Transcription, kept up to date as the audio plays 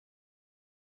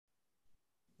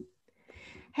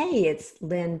Hey, it's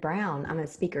Lynn Brown. I'm a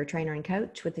speaker, trainer, and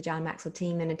coach with the John Maxwell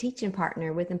team and a teaching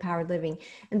partner with Empowered Living.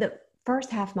 In the first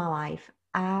half of my life,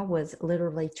 I was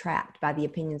literally trapped by the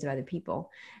opinions of other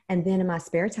people. And then in my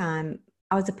spare time,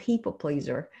 I was a people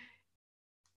pleaser.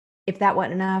 If that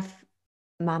wasn't enough,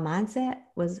 my mindset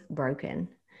was broken.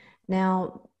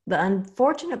 Now, the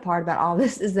unfortunate part about all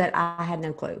this is that I had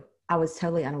no clue. I was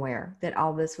totally unaware that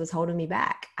all this was holding me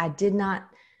back. I did not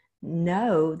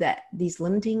know that these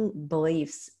limiting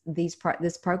beliefs, this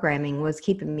programming was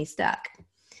keeping me stuck.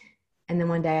 And then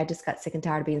one day I just got sick and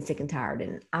tired of being sick and tired.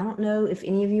 And I don't know if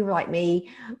any of you were like me,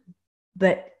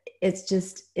 but it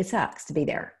sucks to be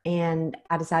there. And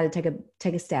I decided to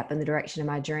take a step in the direction of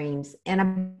my dreams. And I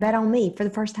bet on me for the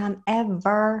first time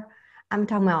ever. I'm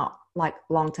talking about like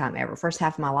long time ever, first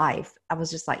half of my life. I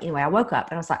was just like, anyway, I woke up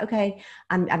and I was like, okay,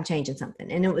 I'm changing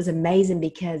something. And it was amazing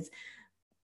because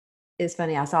it's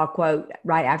funny. I saw a quote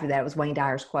right after that. It was Wayne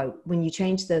Dyer's quote. When you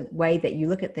change the way that you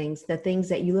look at things, the things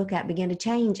that you look at begin to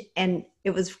change. And it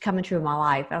was coming true in my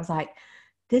life. I was like,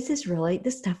 this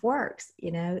stuff works,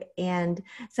 And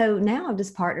so now I'm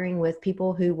just partnering with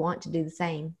people who want to do the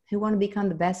same, who want to become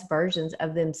the best versions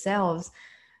of themselves,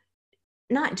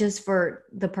 not just for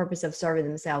the purpose of serving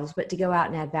themselves, but to go out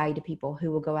and add value to people who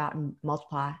will go out and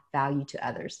multiply value to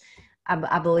others.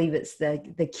 I believe it's the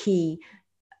key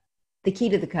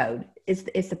to the code.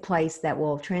 It's the place that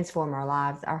will transform our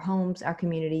lives, our homes, our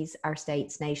communities, our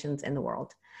states, nations, and the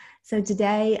world. So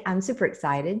today I'm super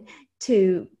excited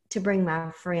to bring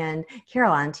my friend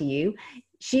Caroline to you.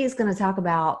 She is going to talk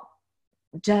about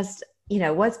just,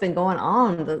 what's been going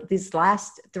on these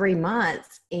last 3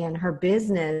 months in her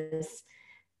business.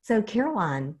 So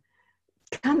Caroline,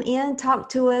 come in, talk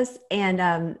to us,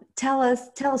 and tell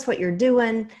us what you're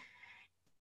doing,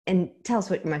 and tell us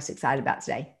what you're most excited about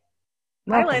today.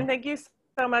 Welcome. Hi, Lynn. Thank you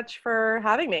so much for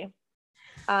having me.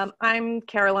 I'm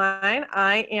Caroline.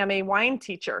 I am a wine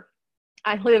teacher.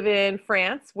 I live in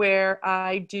France, where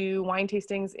I do wine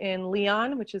tastings in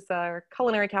Lyon, which is our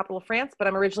culinary capital of France, but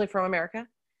I'm originally from America.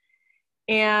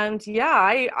 And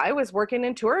yeah, I was working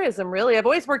in tourism, really. I've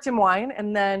always worked in wine.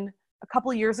 And then a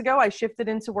couple of years ago, I shifted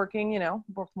into working,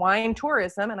 with wine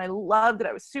tourism. And I loved it.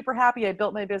 I was super happy. I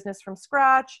built my business from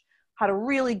scratch, had a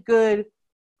really good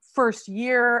first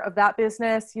year of that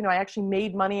business. I actually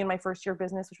made money in my first year of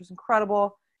business, which was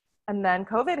incredible. And then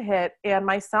COVID hit, and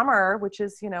my summer, which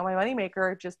is, my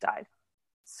moneymaker, just died.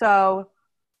 So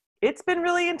it's been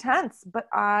really intense, but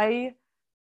I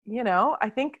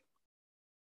think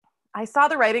I saw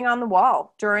the writing on the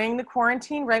wall during the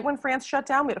quarantine, right when France shut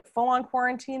down. We had a full-on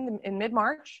quarantine in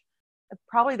mid-March.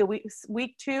 Probably the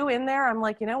week 2 in there, I'm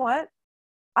like, you know what?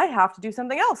 I have to do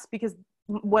something else, because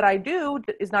what I do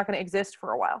is not going to exist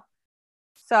for a while.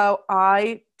 So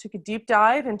I took a deep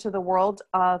dive into the world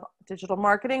of digital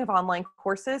marketing, of online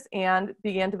courses, and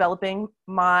began developing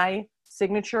my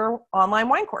signature online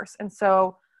wine course. And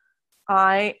so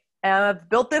I have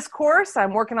built this course.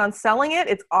 I'm working on selling it.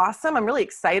 It's awesome. I'm really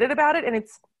excited about it. And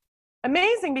it's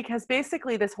amazing because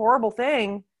basically this horrible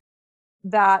thing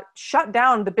that shut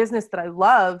down the business that I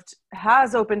loved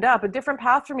has opened up a different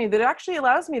path for me that actually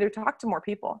allows me to talk to more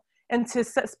people and to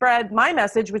spread my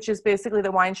message, which is basically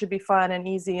that wine should be fun and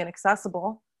easy and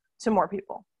accessible to more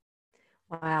people.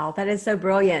 Wow, that is so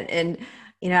brilliant. And,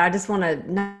 I just want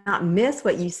to not miss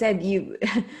what you said. You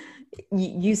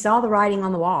saw the writing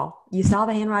on the wall. You saw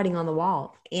the handwriting on the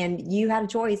wall, and you had a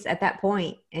choice at that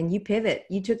point, and you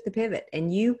took the pivot,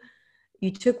 and you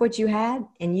took what you had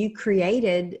and you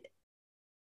created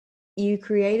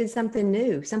something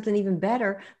new, something even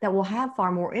better that will have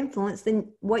far more influence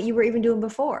than what you were even doing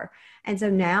before. And so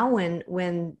now when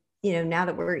now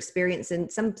that we're experiencing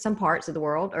some parts of the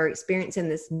world are experiencing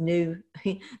this new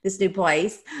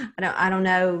place, I don't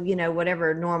know,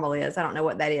 whatever normal is, I don't know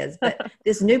what that is, but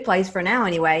this new place for now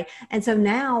anyway. And so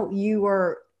now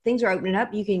things are opening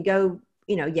up. You can go,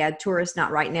 tourists,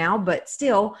 not right now, but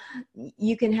still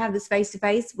you can have this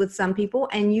face-to-face with some people,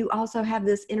 and you also have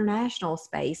this international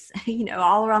space,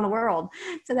 all around the world.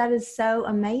 So that is so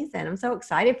amazing. I'm so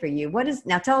excited for you.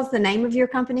 Now tell us the name of your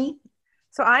company.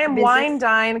 So I am Wine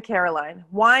Dine Caroline.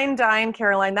 Wine Dine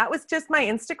Caroline. That was just my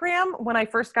Instagram when I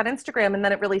first got Instagram, and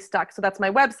then it really stuck. So that's my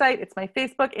website, it's my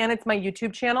Facebook, and it's my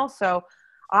YouTube channel. So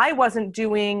I wasn't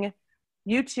doing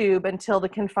YouTube until the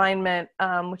confinement,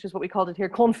 which is what we called it here,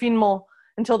 confinement,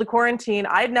 until the quarantine.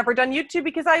 I had never done YouTube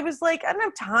because I was like, I don't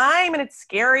have time and it's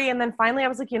scary. And then finally I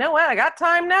was like, you know what? I got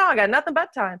time now. I got nothing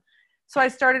but time. So I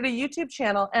started a YouTube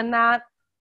channel, and that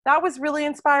was really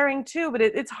inspiring too. But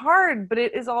it's hard, but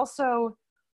it is also,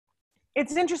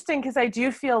 it's interesting because I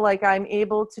do feel like I'm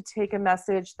able to take a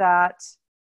message that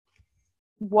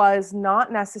was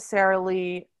not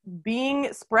necessarily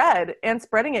being spread and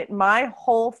spreading it. My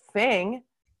whole thing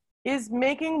is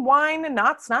making wine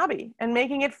not snobby and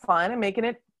making it fun and making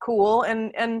it cool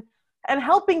and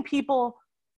helping people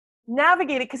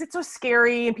navigate it, because it's so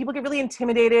scary and people get really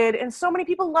intimidated, and so many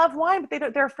people love wine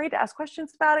but they're afraid to ask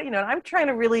questions about it, and I'm trying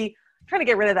to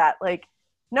get rid of that. Like,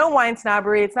 no wine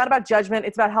snobbery. It's not about judgment.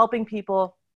 It's about helping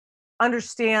people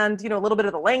understand, a little bit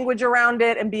of the language around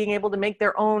it and being able to make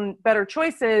their own better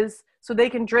choices so they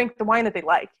can drink the wine that they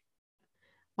like.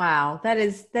 Wow, that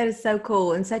is so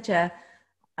cool, and such a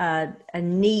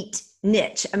neat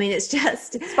niche. I mean, it's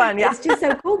fun. Yeah. It's just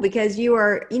so cool, because you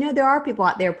are, there are people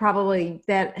out there probably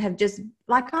that have just,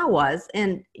 like I was,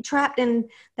 and trapped in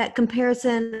that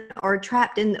comparison, or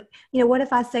trapped in, what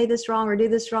if I say this wrong or do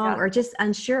this wrong, or just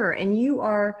unsure. And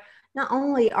not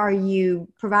only are you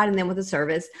providing them with a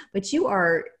service, but you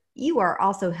are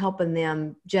also helping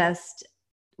them just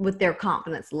with their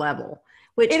confidence level,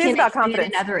 which it is about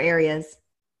confidence in other areas.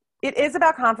 It is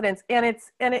about confidence. And it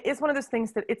is one of those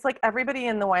things that it's like everybody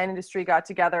in the wine industry got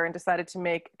together and decided to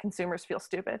make consumers feel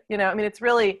stupid. I mean,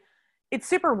 it's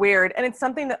super weird. And it's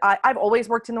something that I've always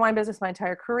worked in the wine business my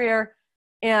entire career.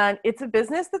 And it's a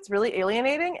business that's really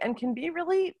alienating and can be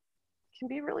really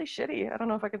shitty. I don't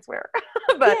know if I can swear,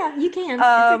 but yeah, you can.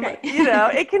 It's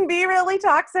okay. It can be really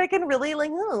toxic and really like,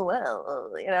 oh,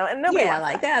 well, and nobody wants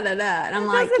like that. And I'm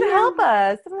like, it doesn't help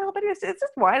us. It doesn't help anyone. It's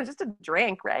just wine. It's just a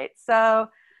drink, right? So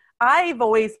I've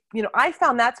always, I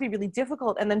found that to be really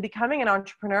difficult. And then becoming an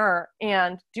entrepreneur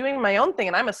and doing my own thing.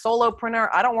 And I'm a solopreneur.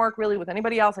 I don't work really with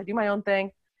anybody else. I do my own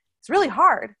thing. It's really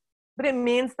hard, but it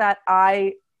means that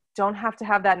I don't have to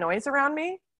have that noise around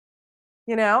me,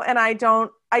 and I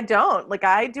don't, like,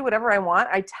 I do whatever I want.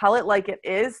 I tell it like it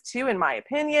is too, in my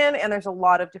opinion. And there's a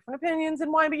lot of different opinions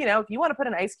in wine, but if you want to put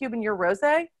an ice cube in your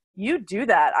rosé, you do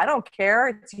that. I don't care.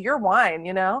 It's your wine,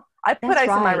 I put ice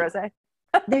in my rosé.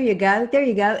 There you go.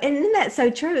 And isn't that so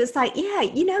true? It's like,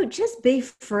 just be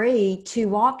free to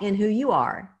walk in who you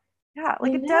are. Yeah.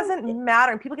 Like, it doesn't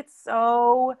matter. And people get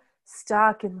so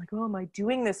stuck and like, oh, am I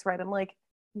doing this right? I'm like,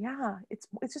 yeah,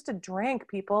 it's just a drink,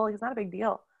 people. It's not a big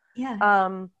deal. Yeah.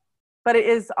 But it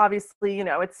is obviously,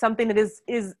 it's something that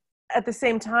is at the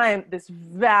same time, this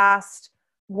vast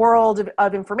world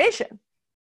of information,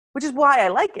 which is why I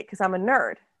like it, because I'm a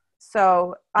nerd.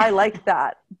 So I like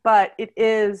that, but it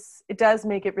does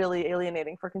make it really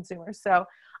alienating for consumers. So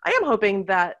I am hoping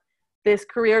that this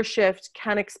career shift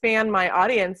can expand my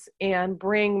audience and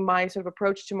bring my sort of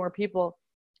approach to more people.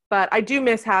 But I do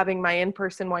miss having my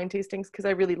in-person wine tastings, because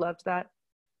I really loved that.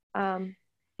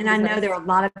 And I know there are a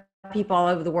lot of people all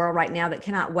over the world right now that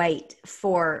cannot wait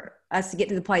for us to get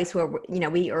to the place where,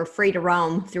 we are free to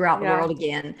roam throughout the world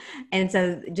again. And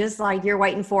so just like you're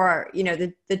waiting for,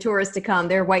 the tourists to come,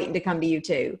 they're waiting to come to you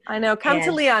too. I know. Come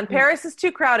to Lyon. Paris is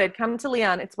too crowded. Come to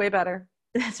Lyon. It's way better.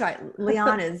 That's right.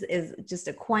 Lyon is just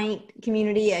a quaint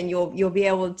community, and you'll be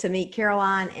able to meet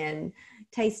Caroline and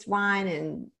taste wine,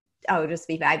 and just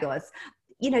be fabulous.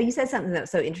 You said something that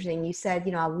was so interesting. You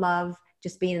said, I love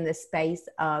just being in this space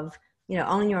of,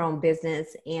 owning your own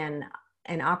business and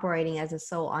operating as a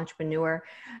sole entrepreneur.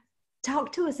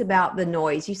 Talk to us about the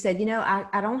noise. You said,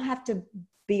 I don't have to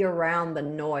be around the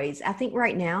noise. I think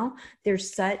right now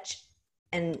there's such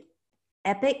an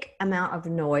epic amount of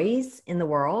noise in the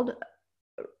world.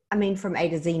 I mean, from A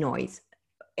to Z noise.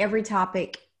 Every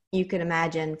topic you can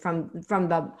imagine, from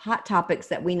the hot topics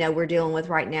that we know we're dealing with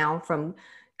right now, from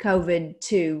COVID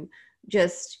to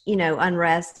just,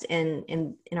 unrest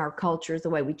in our cultures, the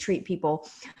way we treat people.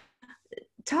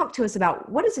 Talk to us about,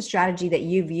 what is the strategy that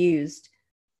you've used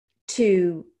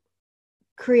to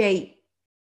create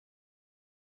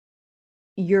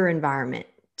your environment?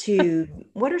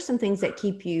 What are some things that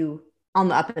keep you on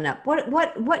the up and up?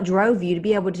 What drove you to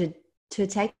be able to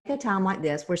take a time like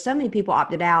this, where so many people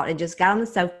opted out and just got on the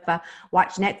sofa,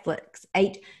 watched Netflix,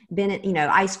 ate Bennett,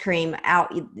 ice cream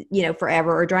out,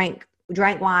 forever, or drank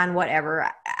wine, whatever.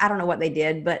 I don't know what they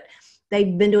did, but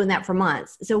they've been doing that for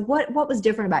months. So what was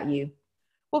different about you?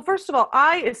 Well, first of all,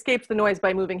 I escaped the noise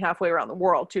by moving halfway around the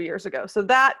world 2 years ago. So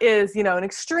that is, an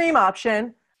extreme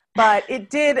option, but it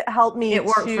did help me. It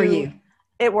worked for you.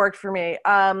 It worked for me.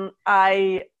 That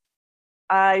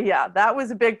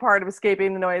was a big part of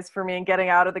escaping the noise for me and getting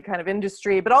out of the kind of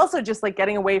industry, but also just like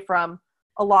getting away from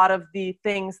a lot of the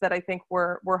things that I think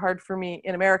were hard for me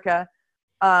in America.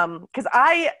 Because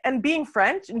being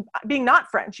French and being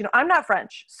not French, I'm not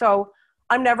French. So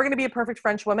I'm never going to be a perfect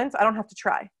French woman. So I don't have to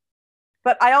try.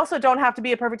 But I also don't have to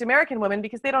be a perfect American woman,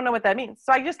 because they don't know what that means.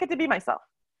 So I just get to be myself.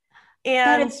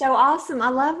 And that is so awesome. I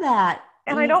love that.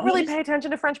 And I don't really pay attention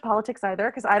to French politics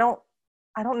either, because I don't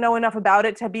I don't know enough about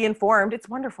it to be informed. It's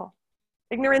wonderful.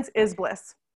 Ignorance is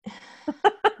bliss.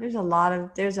 There's a lot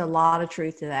of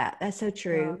truth to that. That's so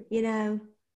true.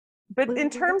 But in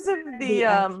terms of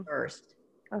the first.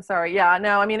 I'm sorry. Yeah,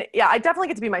 no, I mean, yeah, I definitely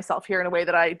get to be myself here in a way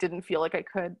that I didn't feel like I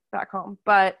could back home.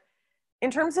 But in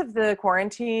terms of the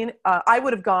quarantine, I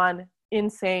would have gone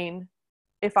insane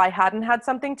if I hadn't had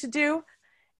something to do.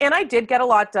 And I did get a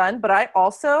lot done, but I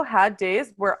also had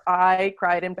days where I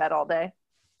cried in bed all day.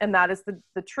 And that is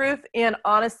the truth. And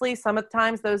honestly,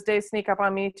 sometimes those days sneak up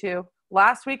on me too.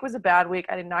 Last week was a bad week.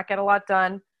 I did not get a lot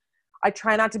done. I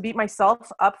try not to beat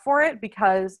myself up for it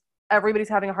because everybody's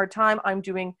having a hard time. I'm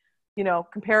doing,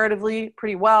 comparatively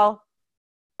pretty well.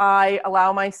 I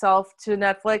allow myself to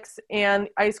Netflix and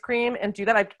ice cream and do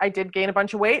that. I did gain a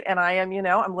bunch of weight and I am,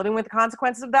 I'm living with the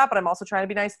consequences of that, but I'm also trying to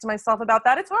be nice to myself about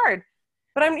that. It's hard,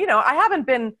 but I haven't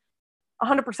been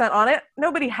 100% on it.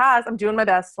 Nobody has. I'm doing my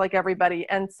best like everybody.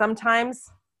 And sometimes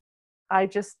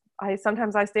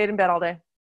sometimes I stayed in bed all day.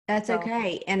 That's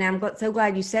okay. And I'm so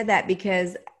glad you said that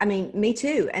because me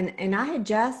too. And I had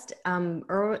just,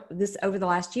 over the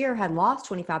last year had lost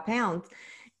 25 pounds.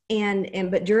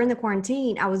 But during the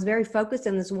quarantine, I was very focused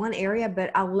in this one area,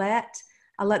 but I let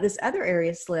this other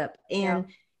area slip.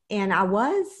 And I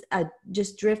was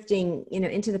just drifting,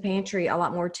 into the pantry a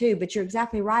lot more too. But you're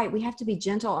exactly right. We have to be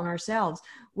gentle on ourselves.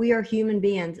 We are human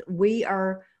beings. We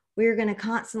are going to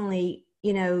constantly,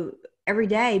 every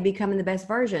day becoming the best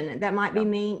version. That might be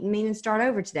meaning start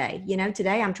over today.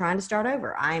 Today I'm trying to start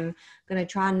over. I'm going to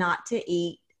try not to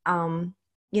eat,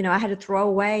 I had to throw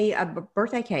away a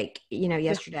birthday cake,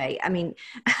 yesterday.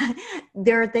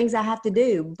 There are things I have to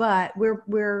do, but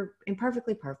we're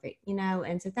imperfectly perfect,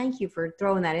 and so thank you for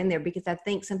throwing that in there because I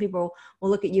think some people will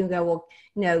look at you and go,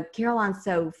 well, Caroline's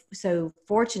so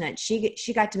fortunate.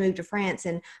 She got to move to France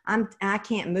and I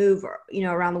can't move,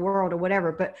 around the world or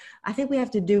whatever. But I think we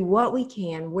have to do what we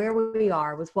can where we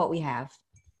are with what we have.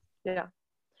 Yeah,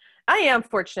 I am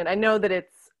fortunate. I know that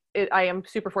I am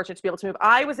super fortunate to be able to move.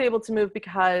 I was able to move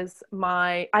because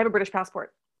I have a British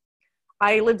passport.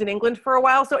 I lived in England for a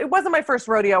while, so it wasn't my first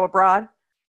rodeo abroad.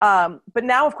 But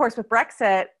now, of course, with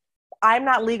Brexit, I'm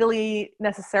not legally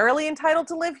necessarily entitled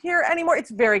to live here anymore.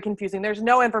 It's very confusing. There's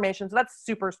no information, so that's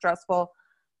super stressful.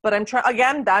 But I'm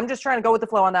just trying to go with the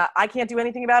flow on that. I can't do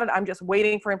anything about it. I'm just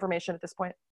waiting for information at this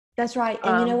point. That's right.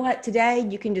 And you know what? Today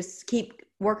you can just keep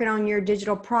working on your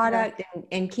digital product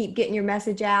and keep getting your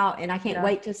message out. And I can't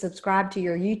wait to subscribe to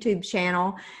your YouTube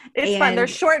channel. It's fun. They're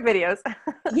short videos.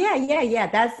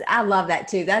 Yeah. I love that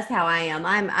too. That's how I am.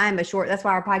 I'm a short, that's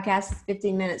why our podcast is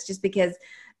 15 minutes, just because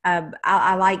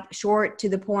I like short to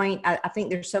the point. I think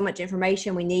there's so much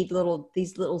information. We need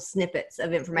these little snippets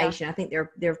of information. I think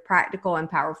they're practical and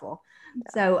powerful.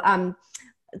 So,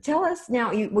 tell us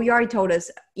now, you already told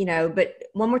us, but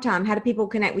one more time, how do people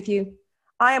connect with you?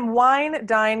 I am Wine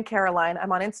Dine Caroline.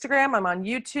 I'm on Instagram, I'm on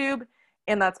YouTube,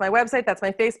 and that's my website. That's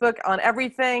my Facebook, on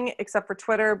everything except for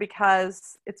Twitter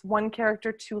because it's one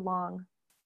character too long.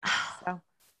 So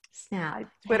Snap.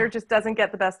 Twitter just doesn't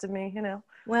get the best of me,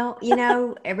 Well,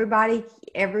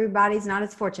 everybody's not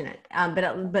as fortunate.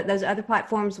 But those other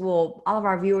platforms all of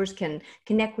our viewers can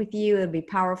connect with you. It'll be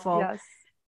powerful. Yes.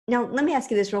 Now, let me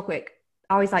ask you this real quick.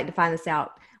 I always like to find this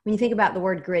out. When you think about the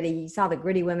word gritty, you saw the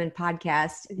Gritty Women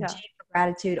podcast. Yeah. G for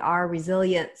gratitude, R,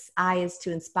 resilience, I is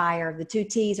to inspire. The 2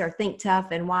 T's are think tough,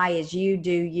 and Y is you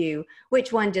do you.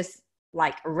 Which one just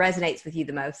resonates with you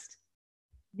the most?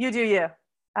 You do you.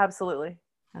 Absolutely.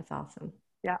 That's awesome.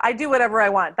 Yeah, I do whatever I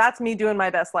want. That's me doing my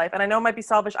best life. And I know it might be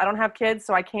selfish. I don't have kids,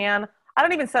 so I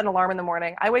don't even set an alarm in the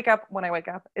morning. I wake up when I wake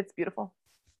up. It's beautiful.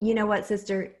 You know what,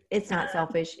 sister? It's not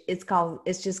selfish. It's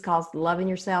just called loving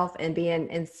yourself and being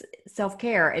in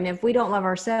self-care. And if we don't love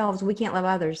ourselves, we can't love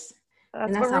others.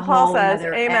 That's what RuPaul says.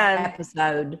 Amen.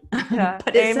 Episode. Yeah.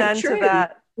 But it's amen so true. To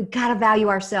that. We've got to value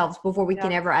ourselves before we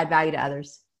can ever add value to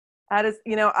others. That is,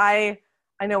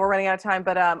 I know we're running out of time,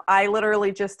 but I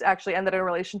literally just actually ended a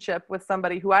relationship with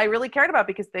somebody who I really cared about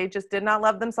because they just did not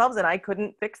love themselves and I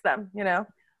couldn't fix them,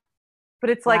 But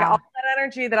it's like all that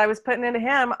energy that I was putting into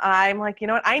him, I'm like, you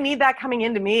know what? I need that coming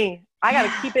into me. I got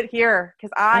to keep it here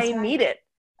because I need it.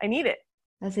 I need it.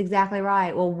 That's exactly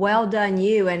right. Well done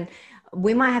you. And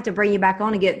we might have to bring you back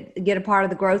on to get a part of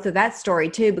the growth of that story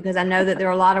too, because I know that there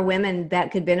are a lot of women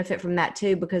that could benefit from that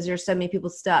too, because there's so many people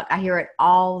stuck. I hear it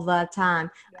all the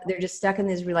time. Yeah. They're just stuck in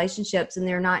these relationships and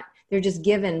they're just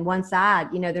given one side,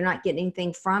 they're not getting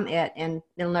anything from it and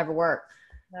it'll never work.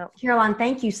 No. Caroline,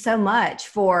 thank you so much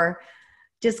for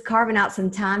just carving out some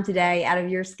time today out of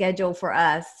your schedule for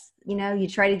us. you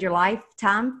traded your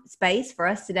lifetime space for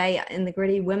us today in the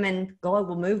Gritty Women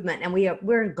Global Movement. And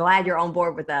we're glad you're on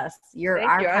board with us. You're Thank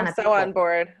our you. kind I'm of so people. on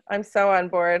board. I'm so on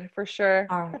board for sure.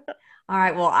 All right. All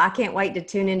right. Well, I can't wait to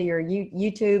tune into your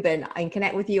YouTube and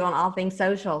connect with you on all things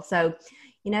social. So,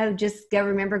 just go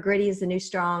remember Gritty is the new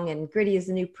strong and Gritty is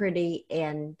the new pretty,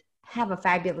 and have a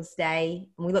fabulous day.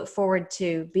 And we look forward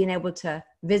to being able to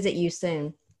visit you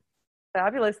soon.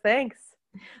 Fabulous. Thanks.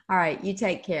 All right. You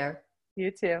take care.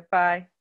 You too. Bye.